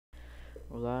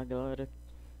Olá galera,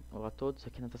 olá a todos,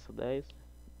 aqui na Taça 10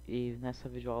 e nessa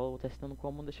videoaula eu vou estar ensinando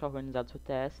como deixar organizado o seu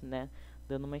TS, né,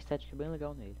 dando uma estética bem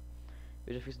legal nele.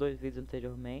 Eu já fiz dois vídeos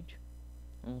anteriormente,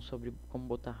 um sobre como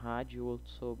botar rádio e o outro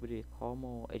sobre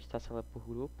como editar a sala por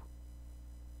grupo,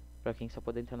 para quem só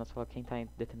poder entrar na sala quem está em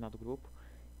determinado grupo,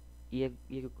 e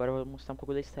agora eu vou mostrar um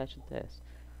pouco da estética do TS.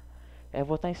 Eu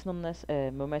vou estar ensinando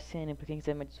meu MSN para quem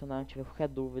quiser me adicionar, tiver qualquer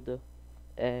dúvida,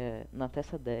 na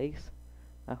Taça 10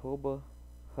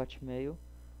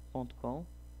 @hotmail.com.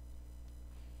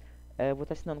 Eu vou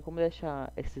estar ensinando como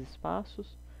deixar esses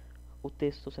espaços, o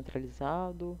texto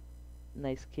centralizado,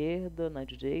 na esquerda, na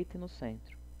direita e no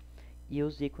centro. E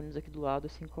os ícones aqui do lado,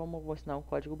 assim como eu vou ensinar o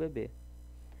código BB.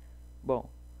 Bom,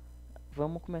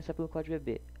 vamos começar pelo código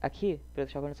BB. Aqui, para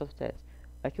deixar organizado o TS.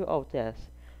 Aqui, ó, o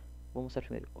TS. Vou mostrar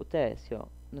primeiro. O TS, ó.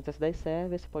 No TS 10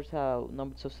 server, você pode usar o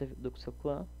nome do seu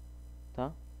clã,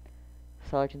 tá?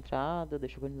 Sala de entrada,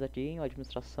 deixa organizadinho,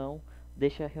 administração,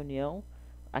 deixa a reunião.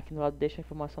 Aqui no lado deixa a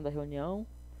informação da reunião.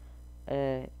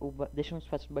 Deixa um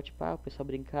espaço de bate-papo, o pessoal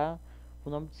brincar, o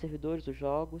nome dos servidores dos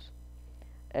jogos.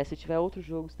 Se tiver outros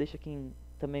jogos, deixa aqui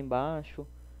também embaixo.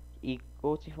 E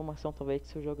outra informação talvez que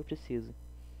seu jogo precise.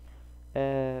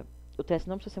 O teste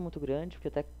não precisa ser muito grande, porque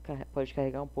até pode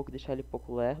carregar um pouco e deixar ele um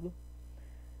pouco lerdo.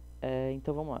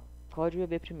 Então vamos lá. Código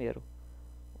BB primeiro.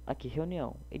 Aqui,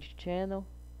 reunião. Edit Channel.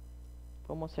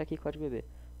 Vou mostrar aqui código BB.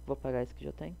 Vou apagar esse que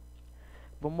já tem.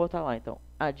 Vamos botar lá então.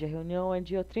 Dia reunião é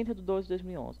dia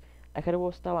 30/12/2011. Aí quero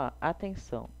botar lá,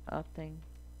 atenção.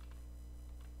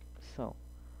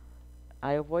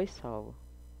 Aí eu vou e salvo.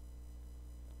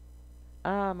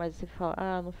 Mas você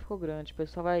fala, não ficou grande. O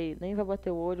pessoal nem vai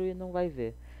bater o olho e não vai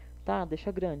ver. Tá,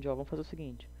 deixa grande, ó. Vamos fazer o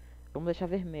seguinte. Vamos deixar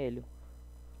vermelho.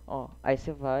 Ó, aí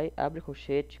você vai, abre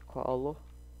colchete, color,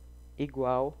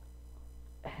 igual,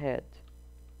 red.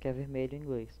 Que é vermelho em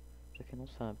inglês, pra quem não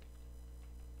sabe.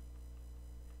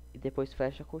 E depois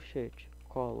fecha colchete,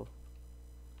 color.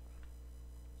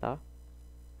 Tá?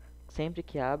 Sempre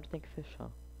que abre tem que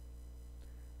fechar.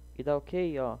 E dá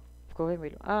ok, ó. Ficou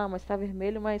vermelho. Mas tá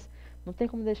vermelho, mas não tem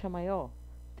como deixar maior?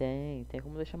 Tem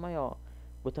como deixar maior.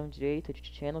 Botão direito,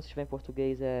 edit channel, se tiver em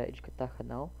português é editar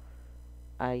canal.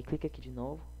 Aí clica aqui de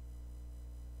novo.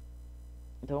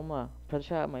 Então vamos lá. Pra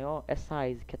deixar maior é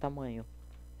size, que é tamanho.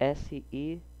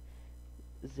 S-I-Z-E,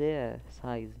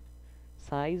 size.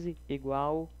 Size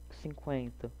igual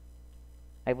 50.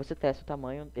 Aí você testa o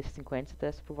tamanho, esse 50 você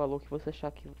testa pro valor que você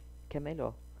achar que é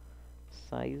melhor.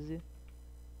 Size.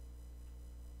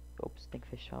 Ops, tem que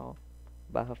fechar, ó.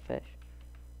 Barra fecha.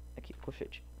 Aqui,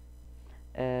 colchete.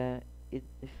 E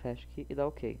fecha aqui e dá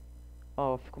ok.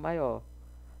 Ó, ficou maior.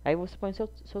 Aí você põe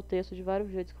seu texto de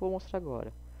vários jeitos que eu vou mostrar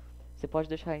agora. Você pode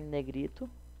deixar em negrito.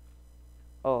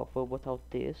 Ó, vou botar o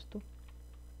texto.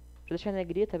 Pra deixar em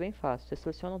negrito é bem fácil. Você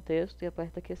seleciona o texto e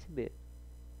aperta QSB.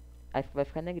 Aí vai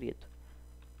ficar em negrito.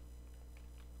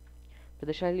 Pra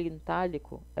deixar ele em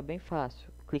itálico é bem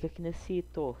fácil. Clica aqui nesse I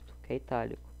torto, que é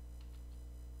itálico.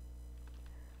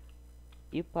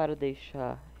 E para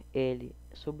deixar ele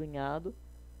sublinhado,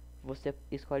 você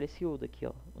escolhe esse U daqui,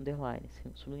 ó, underline,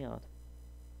 sublinhado.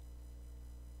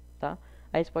 Tá?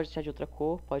 Aí você pode deixar de outra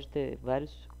cor, pode ter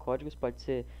vários códigos, pode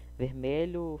ser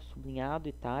vermelho, sublinhado,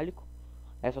 itálico.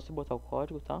 Aí é só você botar o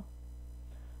código, tá?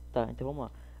 Tá, então vamos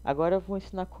lá. Agora eu vou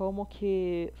ensinar como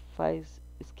que faz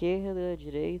esquerda,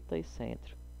 direita e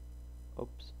centro.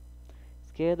 Ops.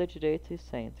 Esquerda, direita e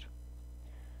centro.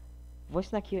 Vou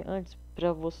ensinar aqui antes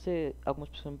pra você, algumas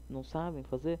pessoas não sabem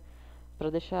fazer,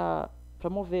 pra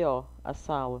mover, ó, a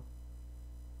sala.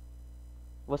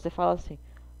 Você fala assim,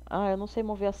 eu não sei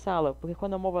mover a sala, porque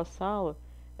quando eu movo a sala,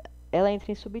 ela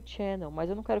entra em subchannel, mas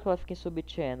eu não quero que ela fique em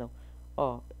subchannel.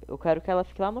 Ó, eu quero que ela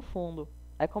fique lá no fundo.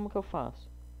 Aí como que eu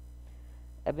faço?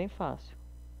 É bem fácil.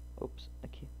 Ops,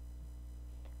 aqui.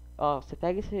 Ó, você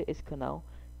pega esse canal,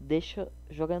 deixa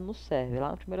jogando no server, lá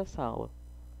na primeira sala.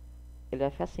 Ele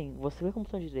vai ficar assim, você clica com o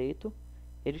botão direito,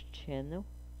 Edit Channel,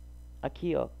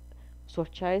 aqui ó,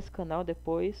 sortear esse canal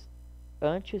depois,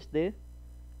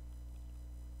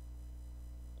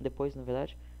 depois na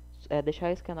verdade, deixar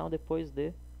esse canal depois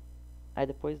de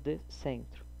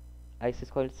centro. Aí você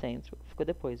escolhe centro, fica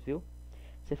depois, viu?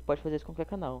 Você pode fazer isso com qualquer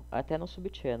canal, até no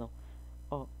subchannel.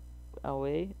 Ó,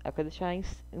 away, eu quero deixar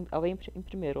away em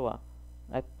primeiro lá.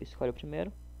 Aí escolhe o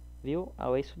primeiro, viu?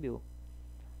 Away subiu.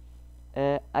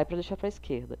 Aí pra deixar pra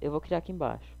esquerda, eu vou criar aqui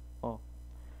embaixo, ó.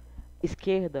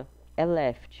 Esquerda é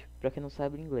left, pra quem não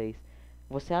sabe inglês.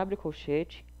 Você abre o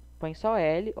colchete, põe só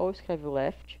L ou escreve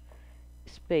left,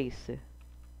 spacer,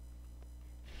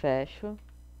 fecha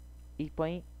e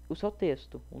põe o seu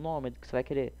texto, o nome que você vai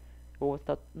querer. Eu vou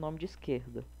botar o nome de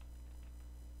esquerda.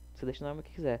 Você deixa o nome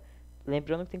que quiser.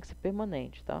 Lembrando que tem que ser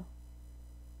permanente, tá?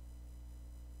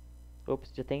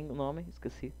 Ops, já tem o nome,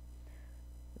 esqueci.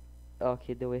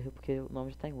 Ok, deu erro porque o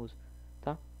nome já está em uso,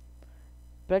 tá?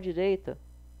 Pra direita,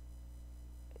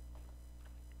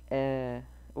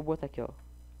 vou botar aqui, ó,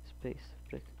 space,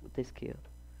 pra botar esquerda.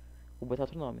 Vou botar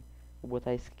outro nome. Vou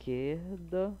botar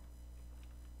esquerda,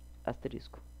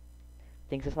 asterisco.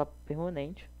 Tem que ser só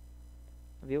permanente,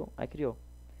 viu? Aí criou.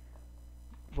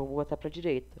 Vou botar pra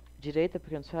direita. Direita,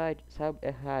 porque não sabe, é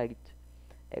right.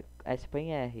 Aí você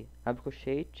põe R, abre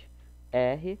colchete,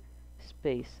 R,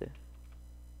 spacer.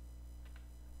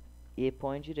 E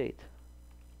põe direita.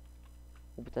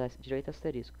 Vou botar direita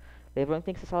asterisco. Lembrando que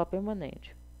tem que ser sala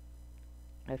permanente.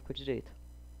 Aí ficou direita.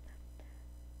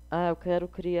 Ah, eu quero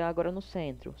criar agora no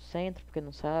centro. Centro, porque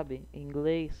não sabe, em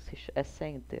inglês é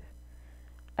center.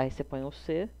 Aí você põe o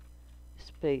C,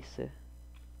 spacer.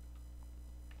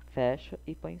 Fecha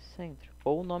e põe centro.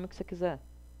 Ou o nome que você quiser.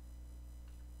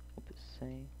 Ops,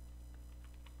 centro.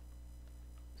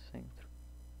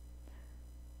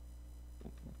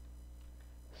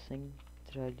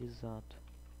 Centralizado.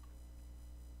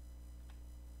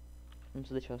 Não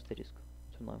precisa deixar o asterisco.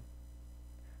 Seu nome.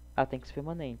 Ah, tem que ser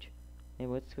permanente.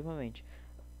 Lembrando que ser permanente.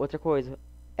 Outra coisa.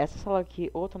 Essa sala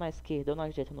aqui, ou tá na esquerda ou na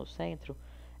direita no centro,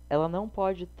 ela não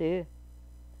pode ter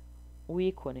o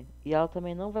ícone. E ela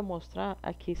também não vai mostrar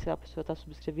aqui se a pessoa está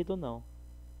subscrevida ou não.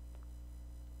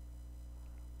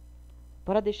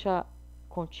 Para deixar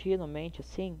continuamente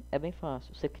assim, é bem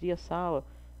fácil. Você cria a sala,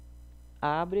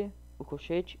 abre o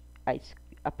colchete, aí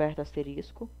aperta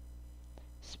asterisco,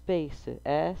 spacer,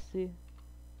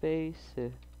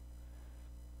 spacer.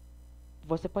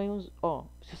 Você põe uns, ó,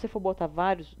 se você for botar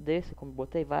vários desse, como eu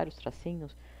botei vários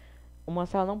tracinhos, uma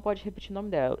sala não pode repetir o nome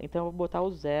dela. Então eu vou botar o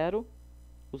 0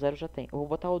 já tem. Eu vou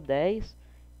botar o 10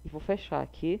 e vou fechar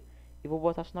aqui e vou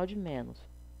botar o sinal de menos.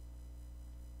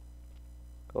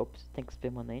 Ops, tem que ser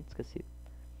permanente, esqueci.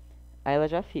 Aí ela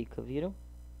já fica, viram?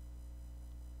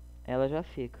 Ela já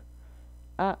fica.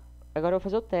 Ah, agora eu vou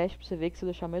fazer o teste pra você ver que se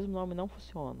eu deixar o mesmo nome não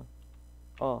funciona.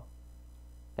 Ó,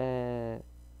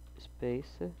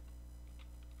 spacer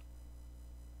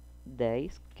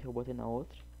 10, que eu botei na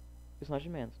outra, e o sinal de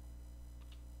menos.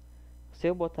 Se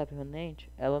eu botar permanente,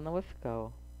 ela não vai ficar,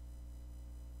 ó.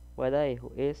 Vai dar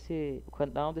erro. O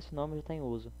canal desse nome já está em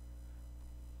uso.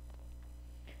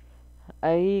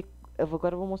 Aí,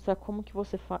 agora eu vou mostrar como que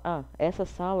você faz. Ah, essas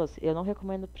salas eu não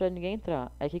recomendo pra ninguém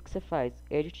entrar. Aí o que que você faz?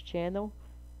 Edit Channel,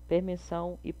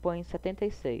 permissão e põe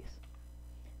 76.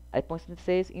 Aí põe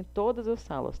 76 em todas as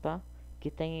salas, tá? Que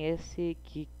tem esse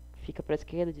que fica pra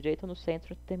esquerda, direita ou no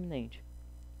centro terminante.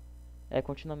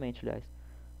 Continuamente, aliás,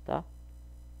 tá?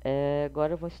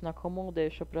 Agora eu vou ensinar como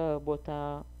deixa pra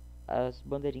botar as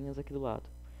bandeirinhas aqui do lado.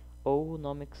 Ou o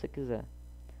nome que você quiser.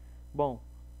 Bom,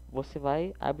 você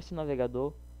vai, abre esse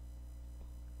navegador.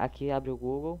 Aqui abre o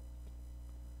Google.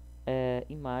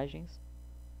 Imagens.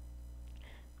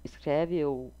 Escreve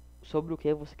sobre o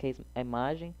que você quer a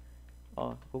imagem.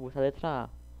 Ó, vou botar a letra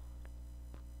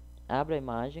A. Abre a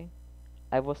imagem.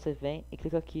 Aí você vem e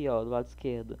clica aqui, ó, do lado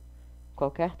esquerdo.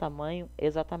 Qualquer tamanho,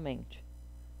 exatamente.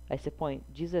 Aí você põe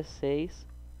 16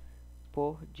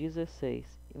 por 16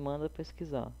 e manda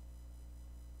pesquisar.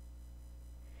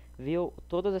 Viu?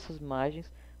 Todas essas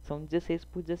imagens são 16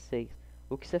 por 16.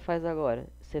 O que você faz agora?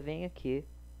 Você vem aqui,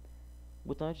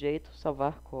 botão direito,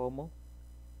 salvar como,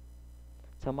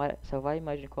 salvar a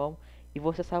imagem como, e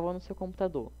você salva no seu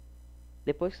computador.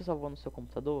 Depois que você salvou no seu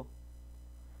computador,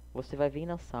 você vai vir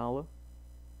na sala,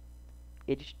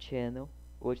 Edit Channel,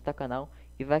 ou editar canal,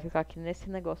 e vai clicar aqui nesse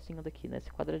negocinho daqui,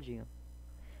 nesse quadradinho.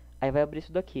 Aí vai abrir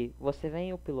isso daqui. Você vem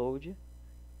em Upload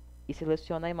e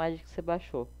seleciona a imagem que você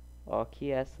baixou. Ó,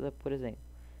 aqui essa, por exemplo,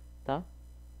 tá?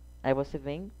 Aí você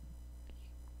vem.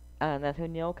 Ah, na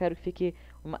reunião eu quero que fique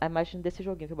a imagem desse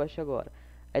joguinho que eu baixei agora.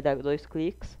 Aí dá 2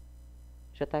 cliques,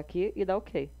 já tá aqui e dá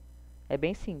OK. É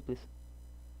bem simples,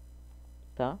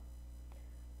 tá?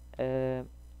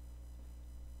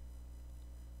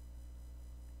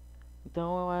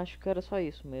 Então eu acho que era só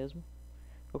isso mesmo.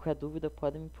 Qualquer dúvida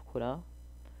podem me procurar.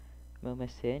 Meu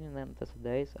MSN, né, no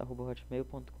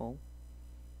testa10@hotmail.com.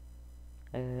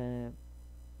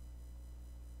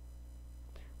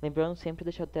 Lembrando sempre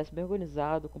deixar o teste bem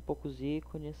organizado, com poucos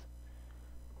ícones.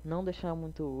 Não deixar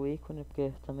muito ícone,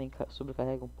 porque também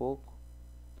sobrecarrega um pouco.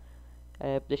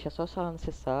 Deixar só a sala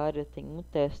necessária. Tem um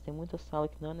teste, tem muita sala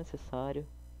que não é necessário,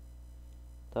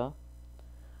 tá?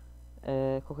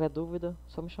 Qualquer dúvida,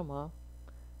 só me chamar.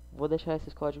 Vou deixar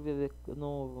esses códigos BB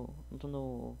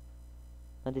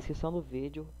na descrição do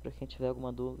vídeo, pra quem tiver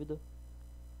alguma dúvida,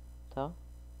 tá?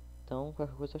 Então,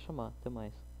 qualquer coisa é só chamar. Até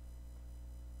mais.